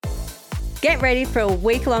Get ready for a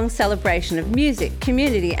week-long celebration of music,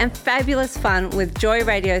 community and fabulous fun with Joy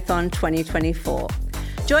Radiothon 2024.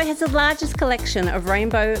 Joy has the largest collection of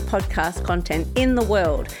rainbow podcast content in the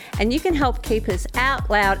world, and you can help keep us out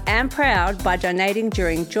loud and proud by donating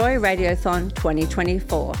during Joy Radiothon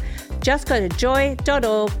 2024. Just go to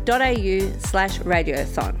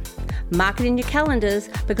joy.org.au/radiothon. Mark it in your calendars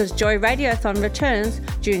because Joy Radiothon returns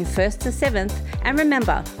June 1st to 7th, and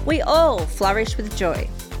remember, we all flourish with joy.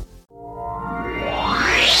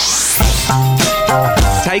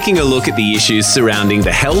 Taking a look at the issues surrounding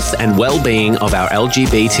the health and well-being of our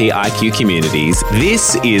LGBTIQ communities,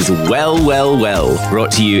 this is Well, Well, Well,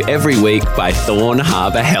 brought to you every week by Thorn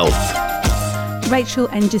Harbour Health. Rachel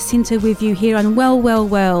and Jacinta with you here on Well, Well,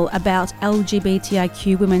 Well about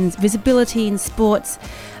LGBTIQ women's visibility in sports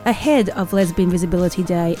ahead of Lesbian Visibility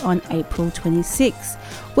Day on April 26.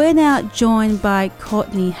 We're now joined by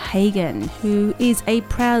Courtney Hagan, who is a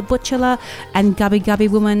proud Butchulla and Gubbi Gubbi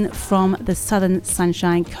woman from the Southern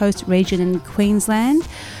Sunshine Coast region in Queensland.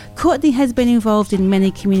 Courtney has been involved in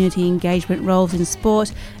many community engagement roles in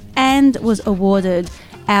sport and was awarded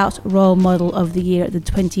Out Role Model of the Year at the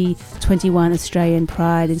 2021 Australian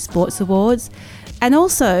Pride in Sports Awards, and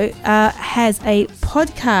also has a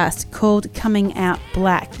podcast called Coming Out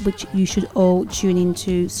Black, which you should all tune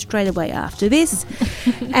into straight away after this,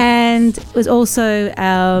 and was also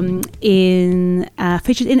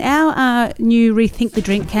featured in our new Rethink the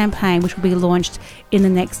Drink campaign, which will be launched in the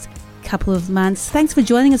next couple of months. Thanks for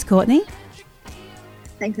joining us, Courtney.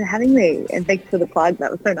 Thanks for having me, and thanks for the plug.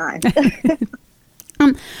 That was so nice.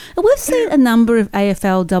 We've seen a number of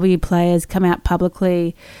AFLW players come out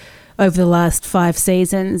publicly over the last 5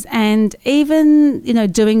 seasons, and even,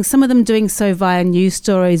 some of them doing so via news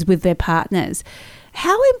stories with their partners.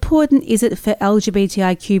 How important is it for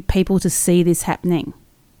LGBTIQ people to see this happening?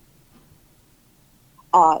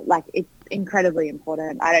 It's incredibly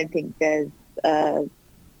important. I don't think there's an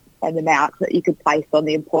amount that you could place on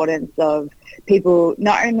the importance of people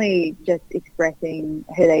not only just expressing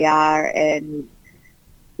who they are and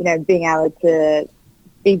being able to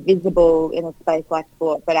be visible in a space like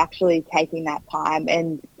sport, but actually taking that time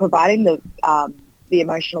and providing the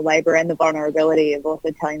emotional labour and the vulnerability of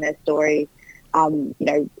also telling their story, into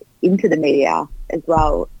the media as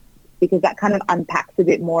well, because that kind of unpacks a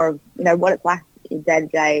bit more of, what it's like in day to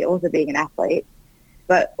day, also being an athlete,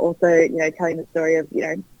 but also, telling the story of,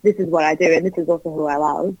 this is what I do and this is also who I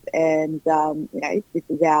love, and, this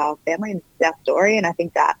is our family and this is our story. And I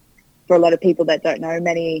think that for a lot of people that don't know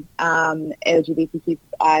many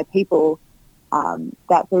LGBTQI people,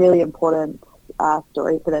 that's a really important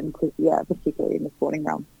story for them to hear, particularly in the sporting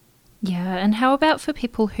realm. Yeah, and how about for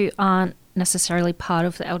people who aren't necessarily part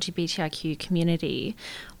of the LGBTIQ community?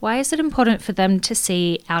 Why is it important for them to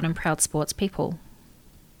see out and proud sports people?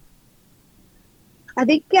 I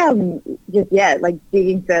think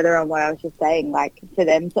digging further on what I was just saying, for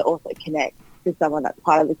them to also connect to someone that's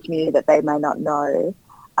part of the community that they may not know,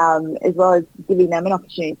 as well as giving them an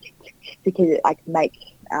opportunity to make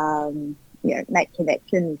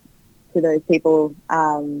connections to those people,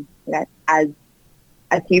 as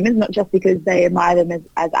humans, not just because they admire them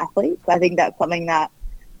as athletes. I think that's something that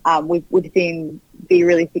we've seen be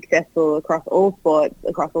really successful across all sports,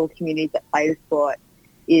 across all communities that play the sport,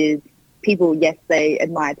 is people, yes, they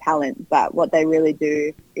admire talent, but what they really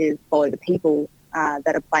do is follow the people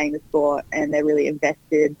that are playing the sport, and they're really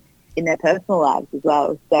invested in their personal lives as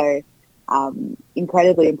well. So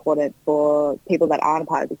incredibly important for people that aren't a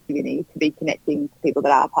part of the community to be connecting to people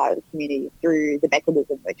that are part of the community through the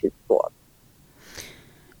mechanism which is sport.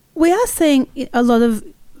 We are seeing a lot of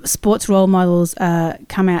sports role models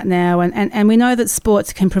come out now, and we know that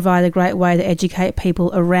sports can provide a great way to educate people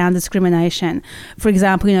around discrimination. For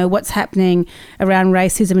example, what's happening around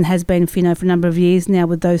racism and has been for a number of years now,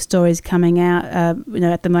 with those stories coming out.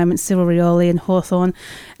 At the moment, Cyril Rioli and Hawthorn,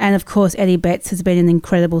 and of course Eddie Betts has been an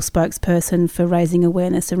incredible spokesperson for raising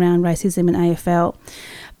awareness around racism in AFL.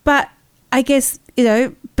 But I guess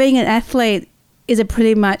being an athlete is a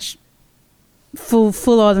pretty much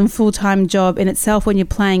full-on and full-time job in itself when you're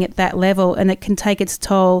playing at that level, and it can take its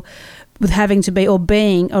toll with having to be or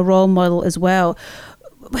being a role model as well.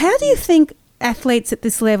 How do you think athletes at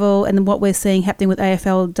this level and what we're seeing happening with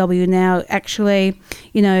AFLW now actually,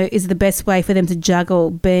 is the best way for them to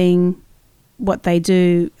juggle being what they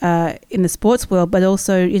do in the sports world, but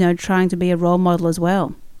also, trying to be a role model as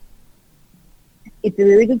well? It's a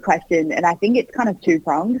really good question, and I think it's kind of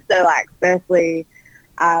two-pronged. So, firstly,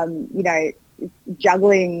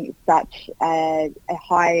 juggling such a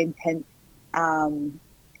high intense,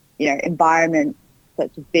 environment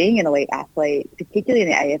such as being an elite athlete, particularly in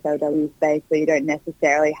the AFLW space where you don't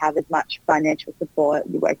necessarily have as much financial support,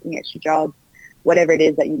 you're working extra jobs, whatever it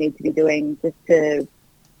is that you need to be doing just to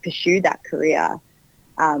pursue that career.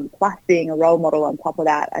 Plus being a role model on top of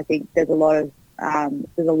that, I think there's a lot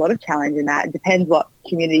of challenge in that. It depends what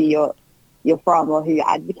community you're from or who you're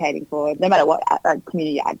advocating for. No matter what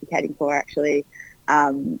community you're advocating for, actually,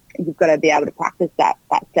 you've got to be able to practice that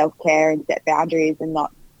self-care and set boundaries and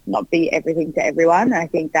not be everything to everyone. And I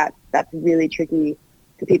think that's really tricky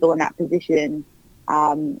for people in that position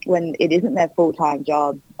when it isn't their full-time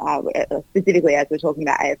job. Specifically, as we're talking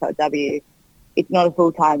about AFLW, it's not a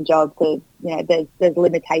full-time job, so there's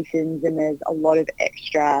limitations and there's a lot of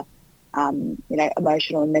extra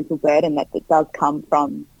emotional and mental burden that does come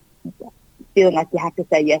from feeling like you have to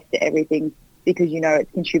say yes to everything because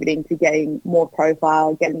it's contributing to getting more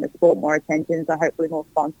profile, getting the sport more attention, so hopefully more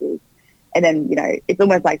sponsors. And then, it's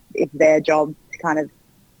almost like it's their job to kind of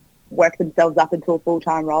work themselves up into a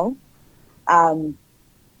full-time role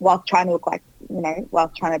whilst trying to look like,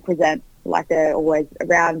 whilst trying to present like they're always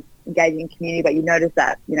around engaging community, but you notice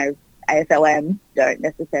that, AFLM don't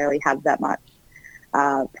necessarily have that much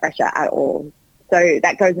pressure at all. So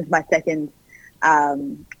that goes into my second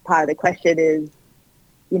part of the question is,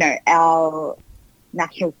 our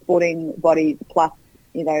national sporting bodies plus,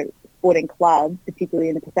 sporting clubs, particularly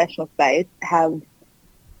in the professional space, have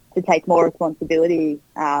to take more responsibility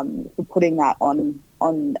for putting that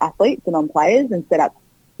on athletes and on players and set up,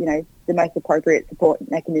 the most appropriate support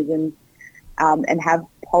mechanisms and have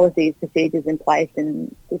policies, procedures in place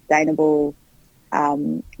and sustainable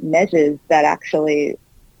measures that actually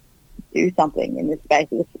do something in this space.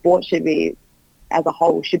 The sport should be, as a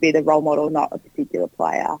whole, should be the role model, not a particular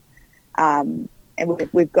player. And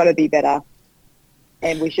we've got to be better.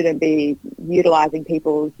 And we shouldn't be utilising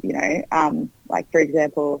people's, like, for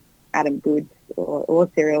example, Adam Goodes or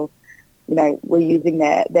Cyril, we're using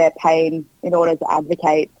their pain in order to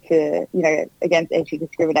advocate for, against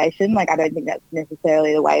anti-discrimination. Like, I don't think that's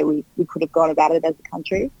necessarily the way we could have gone about it as a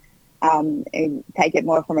country, and take it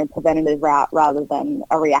more from a preventative route rather than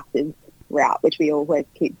a reactive route, which we always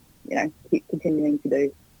keep continuing to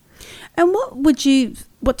do. And what do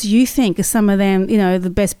you think are some of them, the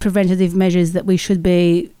best preventative measures that we should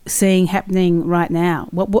be seeing happening right now?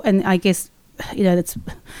 And I guess, that's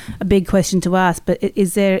a big question to ask, but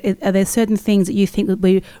are there certain things that you think would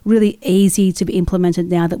be really easy to be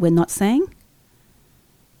implemented now that we're not seeing?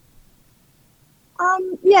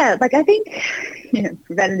 Yeah, like I think,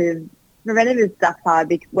 preventative stuff's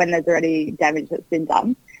hard when there's already damage that's been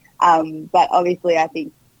done. But obviously I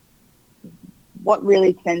think what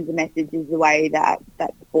really sends a message is the way that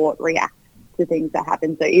sport reacts to things that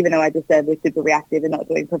happen. So even though I just said we're super reactive and not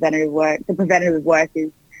doing preventative work, the preventative work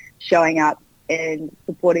is showing up and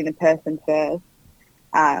supporting the person first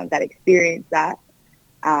that experienced that.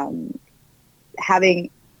 Having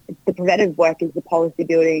the preventative work is the policy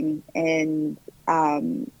building and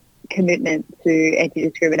commitment to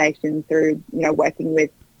anti-discrimination through, working with,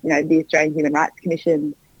 the Australian Human Rights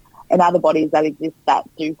Commission and other bodies that exist that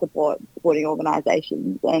do support sporting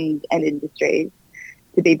organisations and industries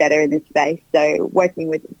to be better in this space. So working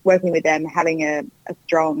with them, having a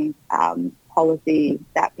strong policy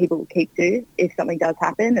that people will keep to if something does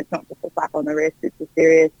happen. It's not just a slap on the wrist, it's a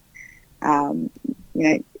serious,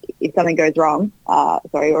 if something goes wrong, or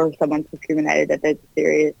if someone's discriminated, that there's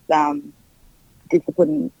serious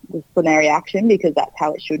disciplinary action, because that's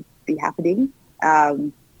how it should be happening.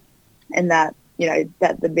 And that,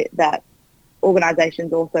 that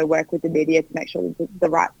organisations also work with the media to make sure that the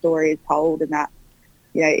right story is told and that,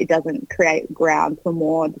 it doesn't create ground for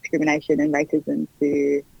more discrimination and racism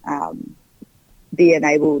to be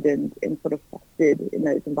enabled and sort of fostered in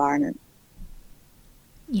those environments.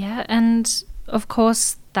 Yeah, and of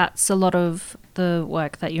course that's a lot of the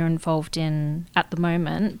work that you're involved in at the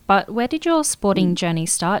moment, but where did your sporting journey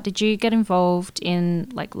start? Did you get involved in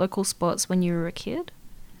like local sports when you were a kid?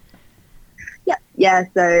 Yeah,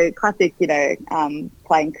 so classic,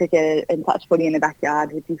 playing cricket and touch footy in the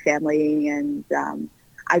backyard with your family, and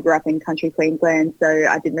I grew up in country Queensland, so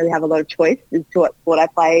I didn't really have a lot of choice as to what sport I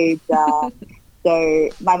played. So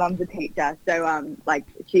my mum's a teacher, so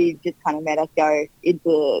she just kind of made us go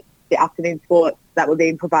into the afternoon sports that were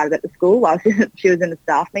being provided at the school while she was in the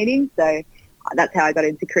staff meeting. So that's how I got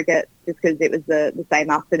into cricket, just because it was the same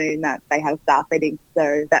afternoon that they had a staff meeting.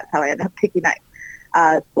 So that's how I ended up picking that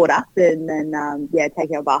sport up, and then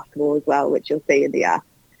taking on basketball as well, which you'll see in the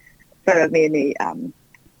photo of me in the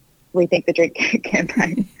We Think the Drink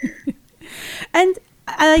campaign. And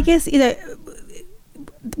I guess,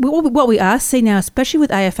 what we are seeing now, especially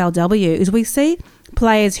with AFLW, is we see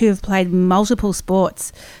players who have played multiple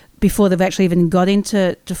sports before they've actually even got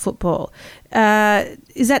into football.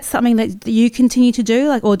 Is that something that you continue to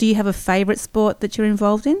do, or do you have a favourite sport that you're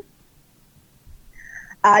involved in?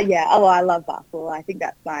 Yeah. Oh, I love basketball. I think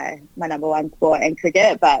that's my number one sport, and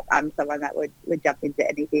cricket, but I'm someone that would jump into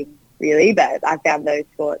anything really. But I found those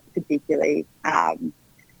sports particularly, I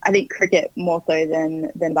think cricket more so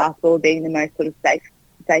than basketball being the most sort of safe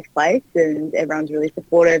place, and everyone's really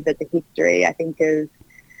supportive. But the history, I think, is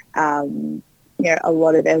a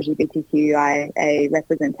lot of LGBTQIA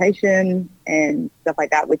representation and stuff like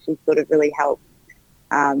that, which has sort of really helped,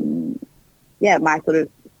 my sort of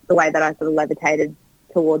the way that I sort of levitated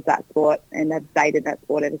towards that sport, and have stayed in that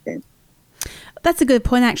sport ever since. That's a good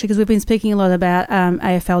point, actually, because we've been speaking a lot about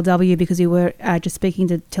AFLW because you were just speaking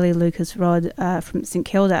to Tilly Lucas-Rod from St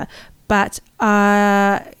Kilda. But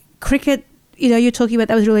cricket, you're talking about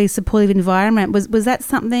that was really a supportive environment. Was that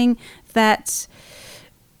something that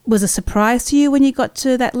was a surprise to you when you got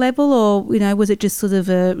to that level, or, was it just sort of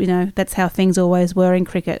that's how things always were in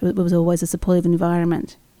cricket? It was always a supportive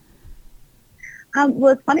environment.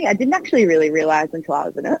 Well, it's funny. I didn't actually really realise until I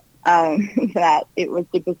was in it that it was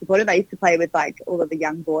super supportive. I used to play with all of the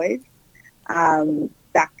young boys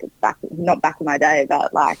back not back in my day,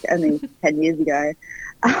 but only 10 years ago.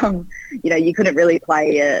 You couldn't really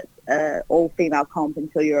play a all-female comp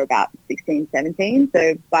until you were about 16, 17.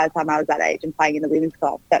 So by the time I was that age and playing in the women's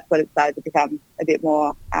club, that's when it started to become a bit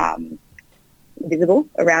more visible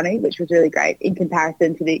around me, which was really great in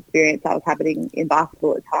comparison to the experience I was having in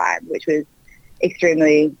basketball at the time, which was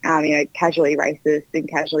extremely, casually racist and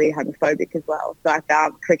casually homophobic as well. So I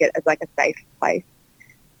found cricket as a safe place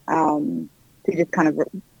to just kind of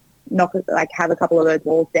have a couple of those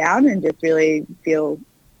walls down and just really feel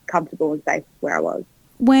comfortable and safe where I was.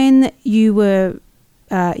 When you were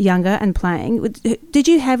younger and playing, did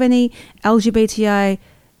you have any LGBTI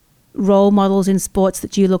role models in sports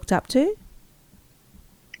that you looked up to?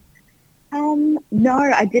 No,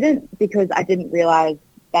 I didn't, because I didn't realise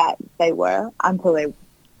that they were until they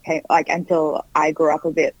came, until I grew up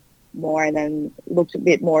a bit more and then looked a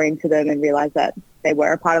bit more into them and realised that they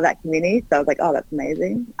were a part of that community. So I was like, oh, that's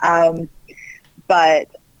amazing. But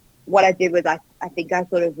what I did was I think I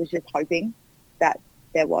sort of was just hoping that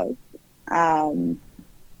there was.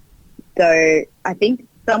 So I think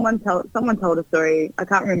someone told a story. I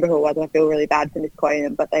can't remember who it was. I feel really bad for misquoting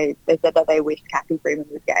them, but they said that they wished Kathy Freeman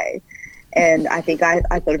was gay. And I think I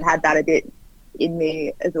sort of had that a bit in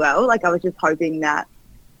me as well. I was just hoping that,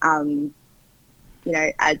 as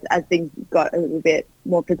things got a little bit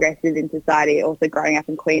more progressive in society, also growing up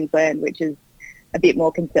in Queensland, which is a bit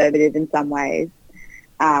more conservative in some ways,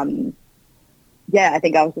 I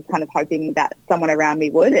think I was just kind of hoping that someone around me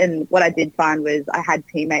would. And what I did find was I had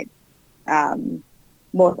teammates, I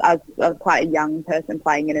was quite a young person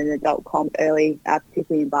playing in an adult comp early,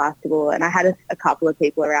 particularly in basketball, and I had a couple of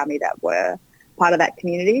people around me that were part of that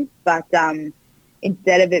community. But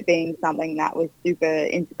instead of it being something that was super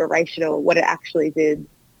inspirational, what it actually did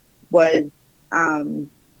was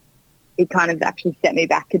it kind of actually set me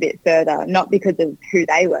back a bit further, not because of who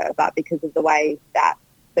they were, but because of the way that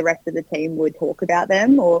the rest of the team would talk about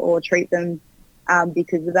them or treat them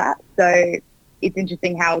because of that. So it's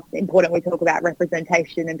interesting how important we talk about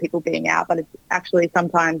representation and people being out, but it's actually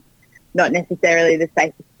sometimes not necessarily the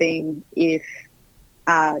safest thing if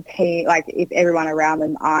if everyone around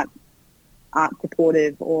them aren't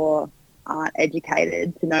supportive or aren't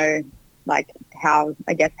educated to know how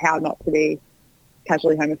not to be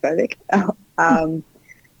casually homophobic.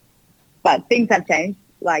 But things have changed.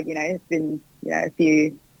 It's been a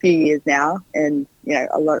few years now, and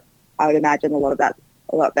a lot. I would imagine a lot of that's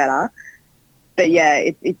a lot better. But yeah,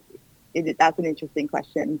 that's an interesting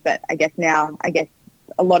question. But I guess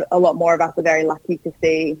a lot more of us are very lucky to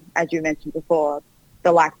see, as you mentioned before,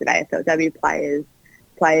 the likes of AFLW players,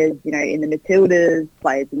 in the Matildas,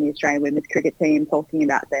 players in the Australian women's cricket team talking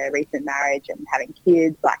about their recent marriage and having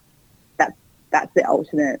kids. That's the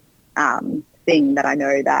ultimate thing that I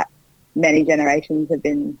know that many generations have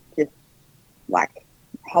been just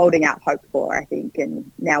holding out hope for, I think, and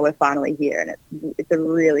now we're finally here, and it's a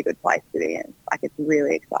really good place to be in. It's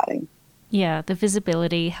really exciting. Yeah, the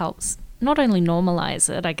visibility helps not only normalise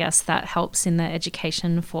it, I guess that helps in the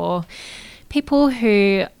education for people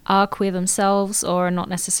who are queer themselves or are not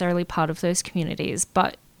necessarily part of those communities,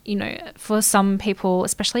 but for some people,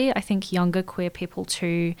 especially I think younger queer people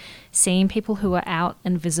too, seeing people who are out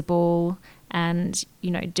and visible and,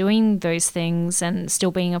 doing those things and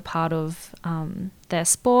still being a part of their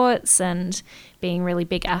sports and being really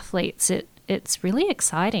big athletes, it it's really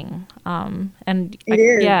exciting.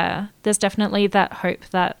 Is. There's definitely that hope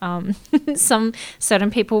that some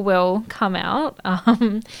certain people will come out.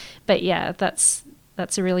 But yeah, that's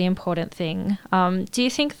a really important thing. Do you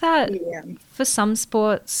think that for some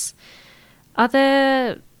sports, are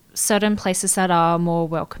there certain places that are more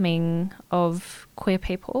welcoming of queer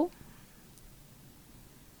people?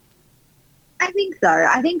 I think so.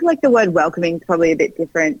 I think like the word welcoming is probably a bit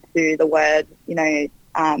different to the word,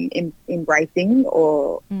 embracing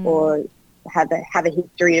or have a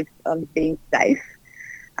history of being safe.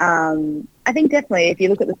 I think definitely if you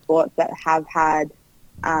look at the sports that have had,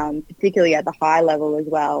 particularly at the high level as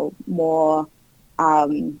well, more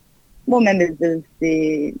members of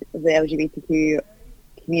the LGBTQ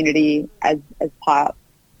community as part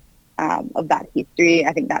of that history.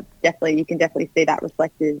 I think that's definitely, you can definitely see that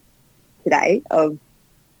reflected today of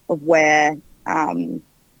where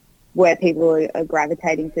people are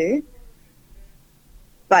gravitating to.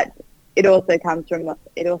 But it also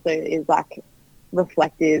is like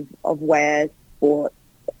reflective of where sports,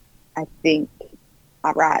 I think,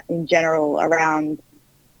 are at in general around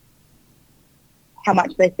how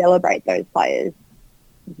much they celebrate those players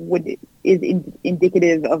is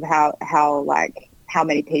indicative of how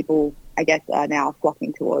many people, I guess, are now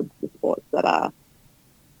flocking towards the sports that are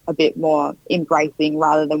a bit more embracing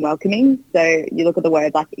rather than welcoming. So you look at the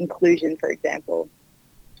word like inclusion, for example.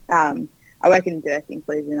 I work in diversity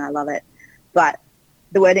inclusion, I love it. But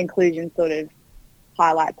the word inclusion sort of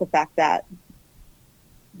highlights the fact that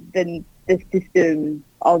the system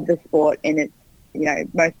of the sport in its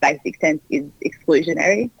most basic sense is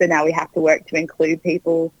exclusionary. So now we have to work to include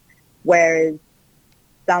people, whereas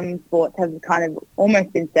some sports have kind of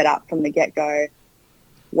almost been set up from the get-go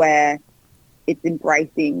where it's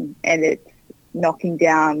embracing and it's knocking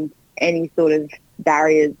down any sort of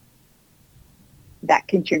barriers that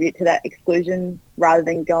contribute to that exclusion rather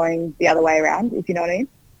than going the other way around, if you know what I mean.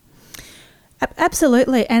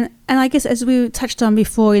 Absolutely. And I guess as we touched on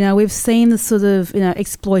before, we've seen the sort of,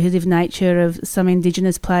 exploitative nature of some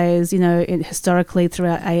Indigenous players, historically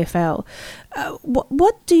throughout AFL.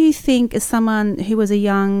 What do you think, as someone who was a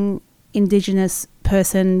young Indigenous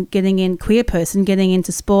person queer person getting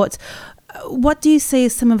into sports, what do you see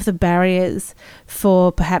as some of the barriers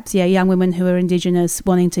for perhaps, young women who are Indigenous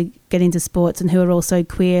wanting to get into sports and who are also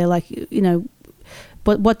queer? Like,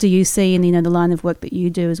 what do you see in, the line of work that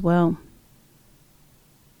you do as well?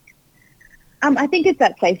 I think it's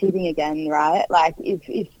that safety thing again, right? Like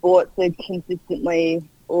if sports are consistently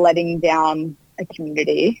letting down a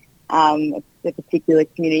community, a particular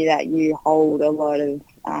community that you hold a lot of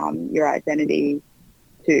your identity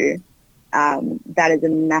to, that is a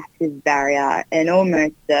massive barrier and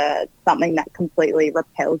almost something that completely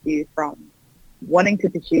repels you from wanting to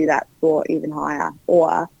pursue that sport even higher.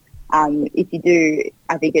 Or if you do,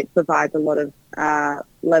 I think it provides a lot of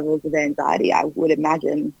levels of anxiety. I would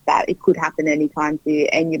imagine that it could happen anytime to you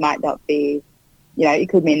and you might not be, it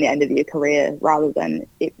could mean the end of your career rather than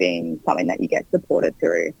it being something that you get supported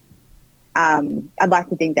through. I'd like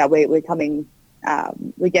to think that we're getting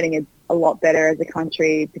a lot better as a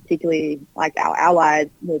country, particularly like our allies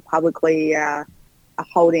more publicly are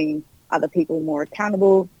holding other people more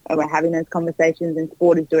accountable, and we're having those conversations, and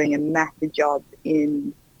sport is doing a massive job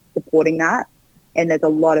in supporting that. And there's a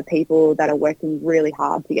lot of people that are working really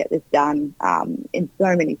hard to get this done in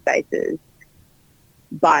so many spaces.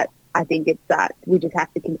 But I think it's that we just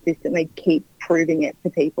have to consistently keep proving it to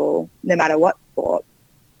people, no matter what sport,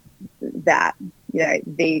 that,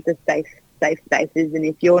 these are safe spaces. And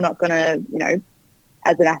if you're not going to,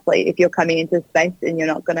 as an athlete, if you're coming into a space and you're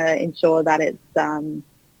not going to ensure that it's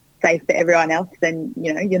safe for everyone else, then,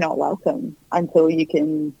 you're not welcome until you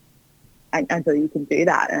can do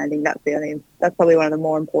that. And I think that's probably one of the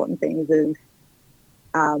more important things is,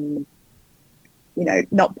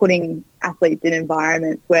 not putting athletes in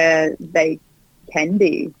environments where they can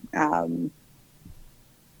be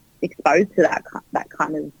exposed to that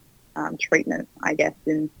kind of treatment, I guess.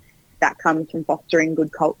 And that comes from fostering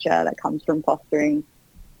good culture. That comes from fostering,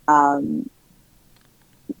 the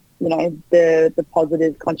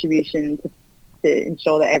positive contribution to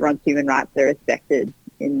ensure that everyone's human rights are respected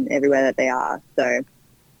in everywhere that they are. So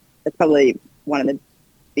that's probably one of the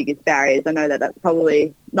biggest barriers. I know that that's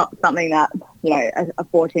probably not something that, a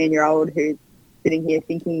 14-year-old who's sitting here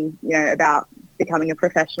thinking, about becoming a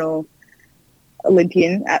professional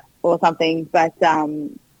Olympian or something, but,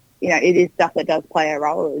 it is stuff that does play a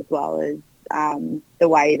role, as well as the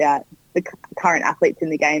way that the current athletes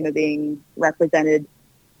in the game are being represented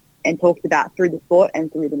and talked about through the sport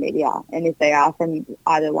and through the media. And if they are from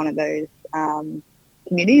either one of those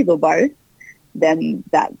communities or both, then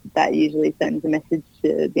that usually sends a message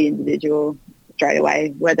to the individual straight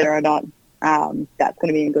away, whether or not that's going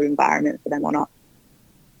to be a good environment for them or not.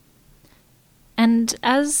 And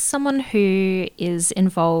as someone who is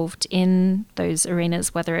involved in those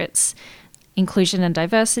arenas, whether it's inclusion and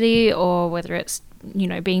diversity or whether it's,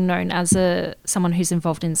 being known as someone who's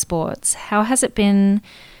involved in sports, how has it been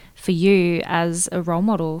for you as a role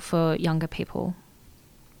model for younger people?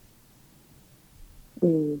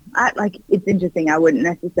 It's interesting. I wouldn't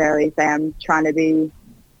necessarily say I'm trying to be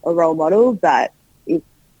a role model, but if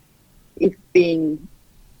being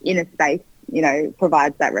in a space,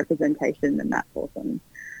 provides that representation, then that's awesome.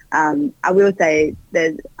 I will say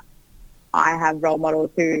I have role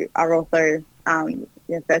models who are also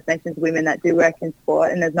First Nations women that do work in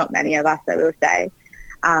sport, and there's not many of us, I will say.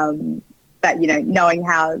 But, knowing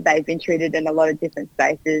how they've been treated in a lot of different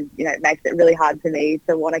spaces, it makes it really hard for me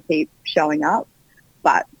to want to keep showing up.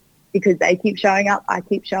 But because they keep showing up, I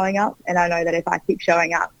keep showing up. And I know that if I keep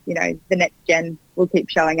showing up, the next gen will keep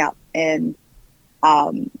showing up. And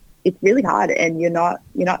it's really hard, and you're not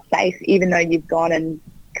safe. Even though you've gone and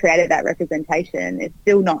created that representation, it's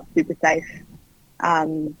still not super safe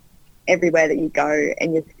everywhere that you go.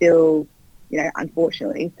 And you're still,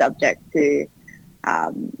 unfortunately subject to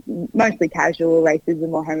mostly casual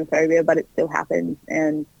racism or homophobia, but it still happens.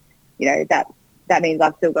 And, that means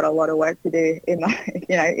I've still got a lot of work to do in my,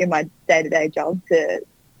 in my day-to-day job to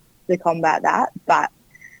combat that. But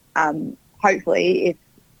hopefully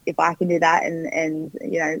if I can do that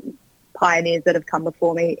and pioneers that have come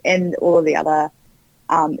before me and all of the other,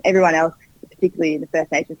 everyone else, particularly in the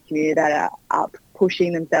First Nations community, that are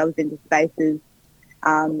pushing themselves into spaces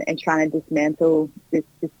and trying to dismantle this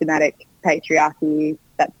systematic patriarchy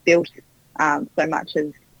that's built so much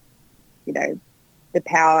of, the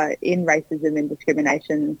power in racism and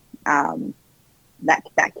discrimination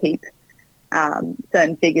that keep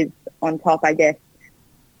certain figures on top, I guess.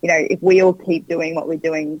 If we all keep doing what we're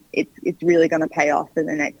doing, it's really going to pay off in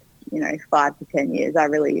the next, 5 to 10 years. I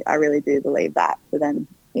really do believe that. So then,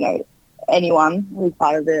 anyone who's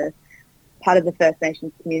part of the First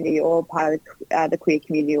Nations community or part of the queer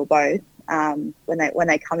community or both, when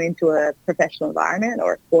they come into a professional environment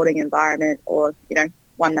or a sporting environment or,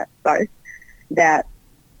 one that's both, that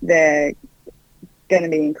they're going to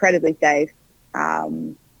be incredibly safe,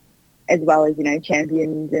 as well as,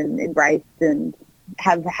 championed and embraced and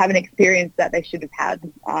have an experience that they should have had,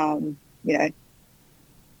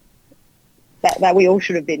 that we all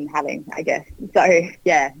should have been having, I guess. So,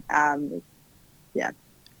 yeah.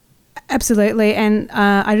 Absolutely. And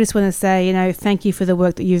I just want to say, thank you for the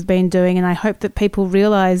work that you've been doing. And I hope that people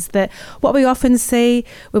realise that what we often see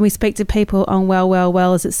when we speak to people on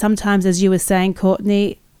Well is that sometimes, as you were saying,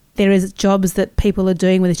 Courtney, there is jobs that people are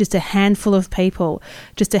doing where there's just a handful of people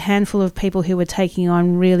who are taking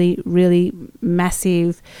on really, really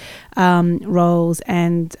massive roles.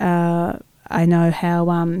 And I know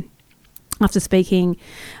how, after speaking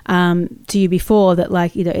to you before, that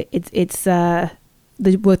it's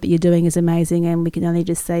the work that you're doing is amazing, and we can only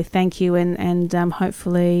just say thank you, and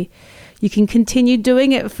hopefully you can continue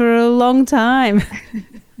doing it for a long time.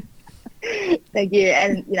 Thank you.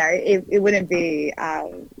 And, it wouldn't be,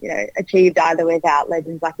 achieved either without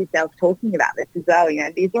legends like yourself talking about this as well.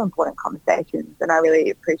 These are important conversations, and I really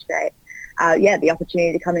appreciate, the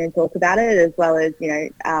opportunity to come in and talk about it, as well as,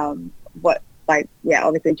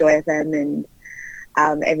 obviously Joy FM and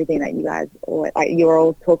everything that you guys you're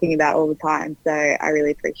all talking about all the time. So I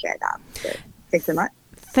really appreciate that. So thanks so much.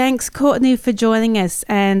 Thanks, Courtney, for joining us.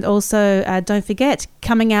 And also, don't forget,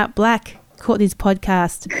 Coming Out Black, Courtney's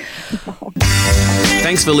podcast.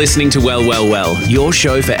 Thanks for listening to Well, your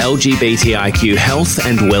show for LGBTIQ health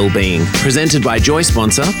and well-being, presented by Joy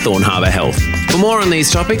sponsor Thorn Harbour Health. For more on these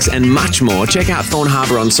topics and much more, check out Thorn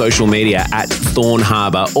Harbour on social media at Thorn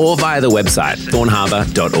Harbour or via the website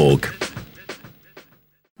thornharbour.org.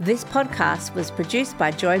 This podcast was produced by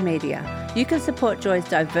Joy Media. You can support Joy's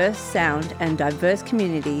diverse sound and diverse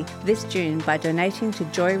community this June by donating to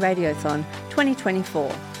Joy Radiothon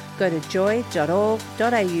 2024. Go to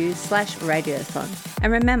joy.org.au/radiothon.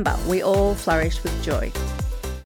 And remember, we all flourish with joy.